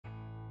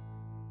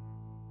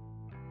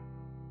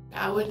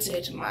I would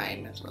say to my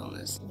mental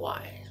illness,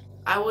 why?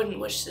 I wouldn't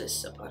wish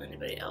this upon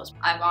anybody else.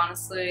 I've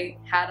honestly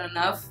had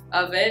enough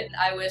of it.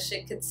 I wish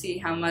it could see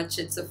how much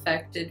it's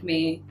affected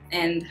me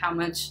and how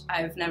much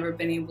I've never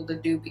been able to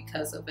do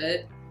because of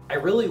it. I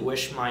really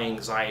wish my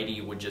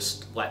anxiety would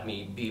just let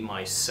me be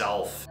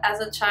myself. As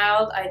a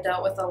child, I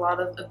dealt with a lot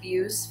of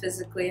abuse,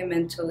 physically and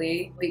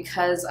mentally.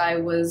 Because I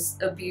was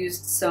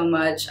abused so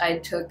much, I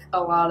took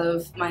a lot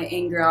of my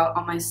anger out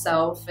on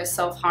myself. I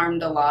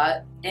self-harmed a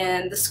lot.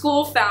 And the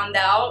school found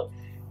out,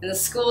 and the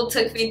school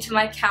took me to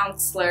my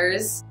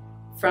counselors.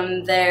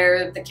 From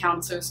there, the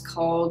counselors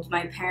called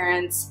my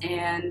parents,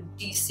 and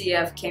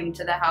DCF came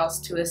to the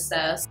house to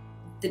assess.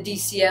 The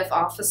DCF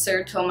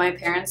officer told my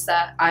parents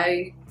that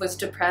I was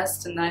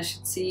depressed and that I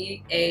should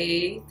see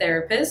a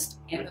therapist,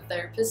 and the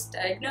therapist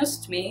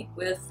diagnosed me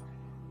with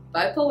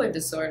bipolar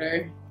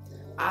disorder.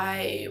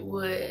 I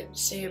would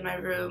stay in my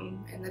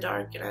room in the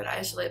dark and I'd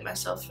isolate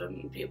myself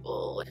from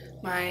people.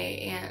 My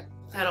aunt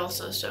had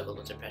also struggled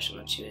with depression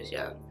when she was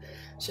young,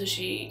 so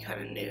she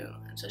kind of knew,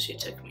 and so she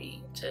took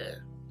me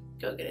to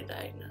go get it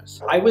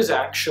diagnosed. I was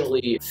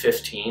actually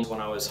 15 when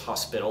I was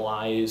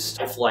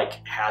hospitalized. I've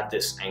had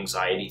this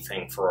anxiety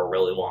thing for a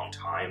really long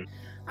time.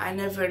 I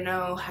never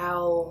know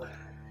how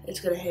it's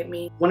gonna hit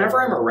me.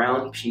 Whenever I'm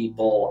around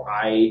people,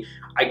 I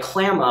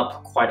clam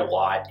up quite a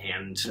lot,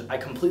 and I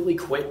completely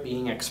quit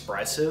being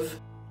expressive.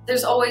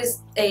 There's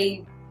always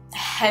a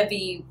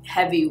heavy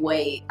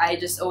weight. I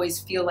just always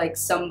feel like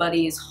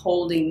somebody is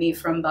holding me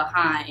from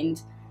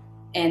behind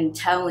and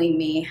telling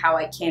me how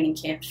I can and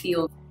can't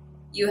feel.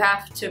 You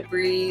have to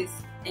breathe,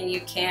 and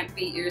you can't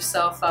beat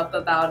yourself up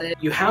about it.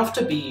 You have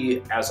to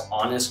be as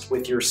honest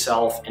with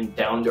yourself and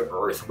down to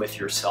earth with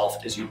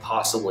yourself as you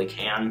possibly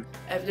can.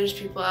 If there's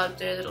people out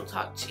there that'll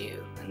talk to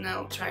you and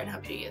they'll try and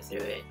help you get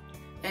through it.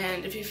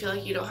 And if you feel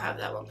like you don't have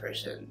that one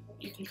person,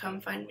 you can come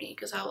find me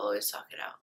because I'll always talk it out.